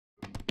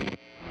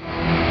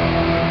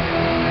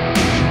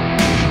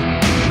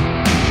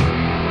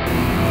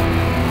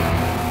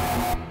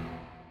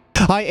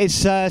Hi, it's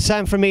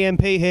Sam from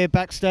EMP here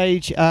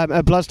backstage at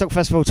Bloodstock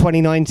Festival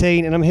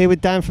 2019, and I'm here with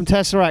Dan from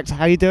Tesseract.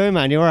 How you doing,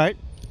 man? You alright?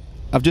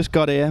 I've just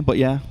got here, but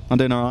yeah, I'm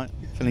doing alright.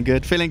 Feeling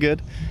good, feeling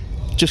good.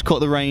 Just caught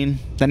the rain,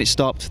 then it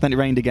stopped, then it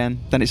rained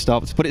again, then it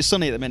stopped. But it's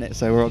sunny at the minute,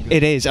 so we're all good.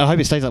 It is. I hope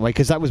it stays that way,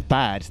 because that was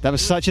bad. That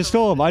was such a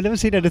storm. I've never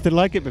seen anything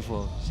like it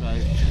before. So,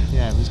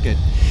 yeah, it was good.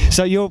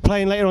 So you're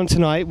playing later on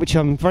tonight, which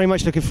I'm very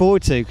much looking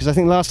forward to, because I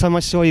think last time I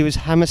saw you was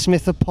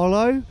Hammersmith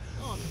Apollo.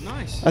 Oh,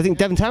 nice. I think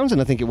Devon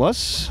Townsend, I think it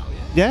was.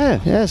 Yeah,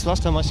 it's the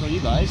last time I saw you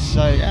guys.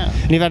 So, yeah.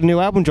 And you've had a new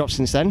album drop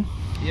since then.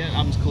 Yeah, the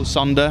album's called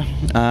Sonder.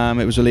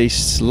 It was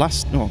released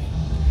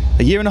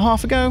a year and a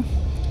half ago.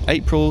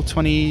 April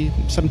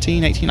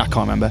 2017, 18, I can't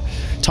remember.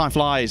 Time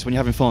flies when you're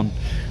having fun.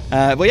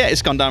 But yeah,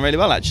 it's gone down really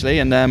well actually,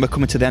 and we're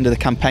coming to the end of the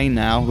campaign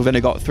now. We've only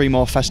got 3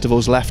 more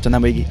festivals left, and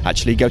then we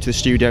actually go to the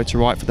studio to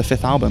write for the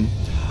 5th album.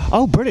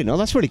 Oh, brilliant! Oh,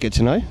 that's really good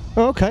to know.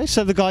 Oh, okay,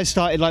 so the guys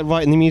started like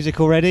writing the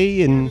music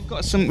already, and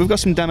we've got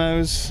some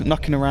demos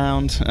knocking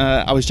around.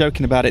 I was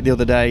joking about it the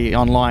other day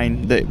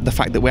online, the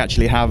fact that we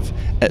actually have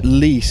at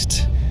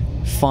least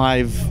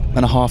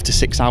 5.5 to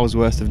 6 hours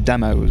worth of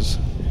demos.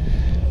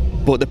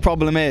 But the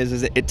problem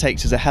is it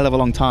takes us a hell of a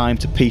long time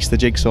to piece the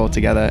jigsaw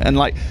together, and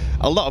like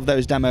a lot of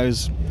those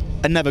demos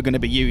are never going to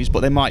be used,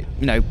 but they might,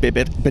 you know, be a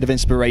bit of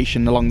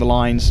inspiration along the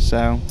lines.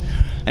 So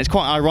and it's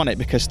quite ironic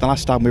because the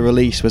last album we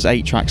released was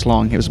 8 tracks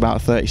long. It was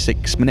about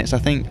 36 minutes, I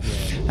think,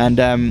 and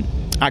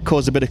that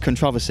caused a bit of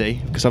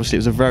controversy because obviously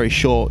it was a very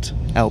short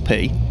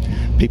LP.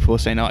 People were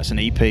saying, "Oh, it's an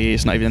EP.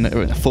 It's not even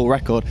a full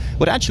record."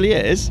 Well, it actually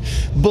is.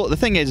 But the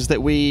thing is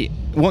that we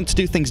want to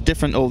do things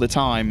different all the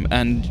time,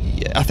 and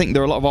I think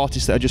there are a lot of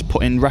artists that are just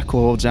putting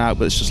records out,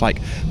 but it's just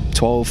like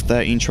 12,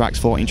 13 tracks,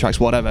 14 tracks,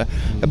 whatever.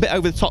 A bit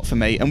over the top for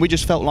me, and we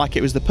just felt like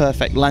it was the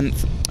perfect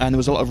length, and there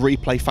was a lot of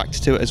replay factor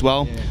to it as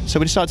well. Yeah. So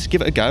we decided to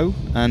give it a go,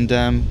 and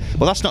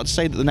well, that's not to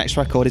say that the next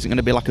record isn't going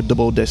to be like a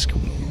double disc.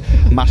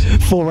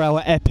 Massive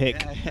 4-hour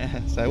epic.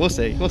 Yeah. So we'll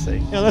see.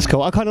 Yeah, that's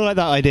cool. I kind of like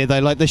that idea though,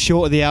 like the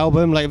shorter the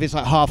album, like if it's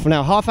like half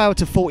hour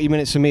to 40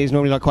 minutes for me is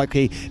normally like quite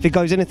key. If it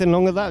goes anything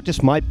longer than that,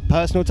 just my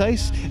personal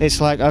taste, it's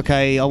like,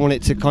 okay, I want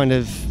it to kind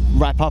of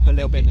wrap up a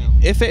little bit now.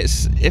 If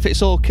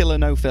it's all killer,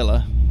 no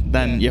filler,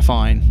 then you're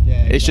fine.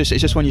 Yeah, it's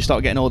just when you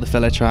start getting all the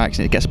filler tracks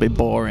and it gets a bit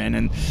boring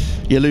and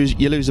you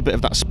lose a bit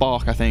of that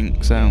spark, I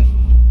think. So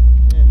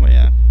well,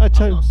 yeah.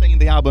 I'm not saying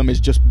the album is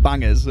just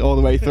bangers all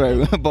the way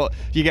through, but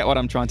you get what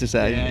I'm trying to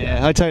say.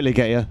 Yeah, I totally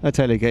get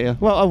you.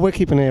 Well, we're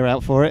keeping an ear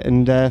out for it,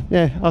 and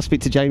yeah, I'll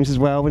speak to James as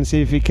well and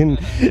see if he can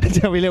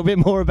tell me a little bit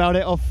more about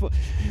it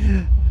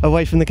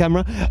away from the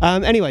camera.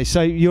 Anyway,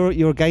 so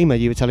you're a gamer,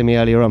 you were telling me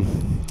earlier on.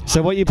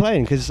 So what are you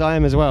playing? Because I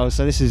am as well,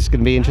 so this is going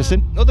to be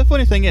interesting. Well, the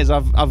funny thing is,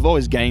 I've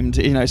always gamed.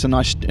 You know, it's a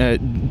nice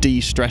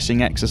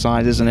de-stressing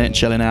exercise, isn't it?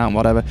 Chilling out and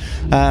whatever.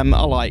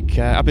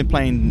 I've been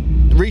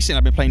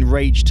playing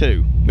Rage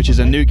 2, which is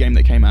a new game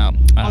that came out.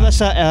 Oh, that's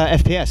that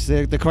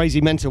FPS, the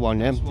crazy mental one,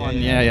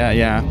 yeah?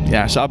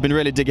 Yeah. So I've been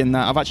really digging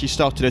that. I've actually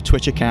started a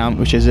Twitch account,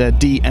 which is a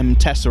DM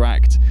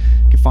Tesseract.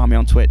 You can find me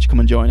on Twitch, come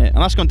and join it. And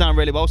that's gone down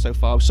really well so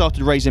far. I've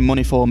started raising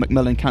money for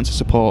Macmillan Cancer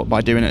Support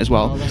by doing it as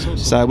well. Oh, that's awesome.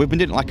 So we've been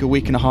doing it like a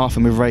week and a half,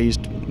 and we've raised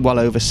well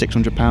over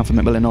 £600 for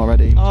Macmillan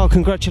already. Oh,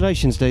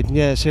 congratulations, dude.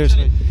 Yeah,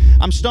 seriously.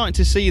 I'm starting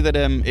to see that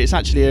it's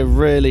actually a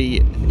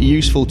really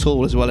useful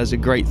tool as well as a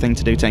great thing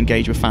to do to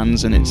engage with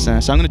fans, and it's so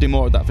I'm going to do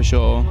more of that for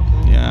sure.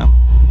 Yeah.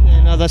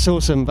 Yeah, no, that's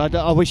awesome.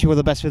 I wish you all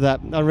the best with that.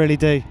 I really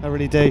do. Yeah,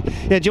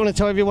 do you want to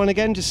tell everyone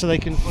again, just so they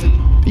can follow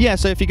you? Yeah,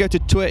 so if you go to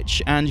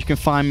Twitch, and you can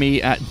find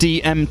me at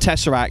DM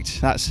Tesseract.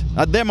 That's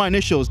they're my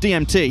initials,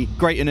 DMT,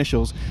 great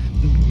initials.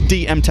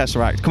 DM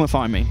Tesseract. Come and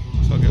find me.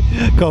 It's all good.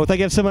 Cool. Thank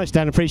you so much,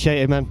 Dan.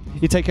 Appreciate it, man.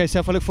 You take care of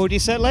yourself. I look forward to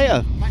your set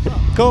later. Thanks a lot.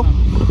 Cool.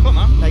 Come on,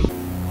 man. Thanks.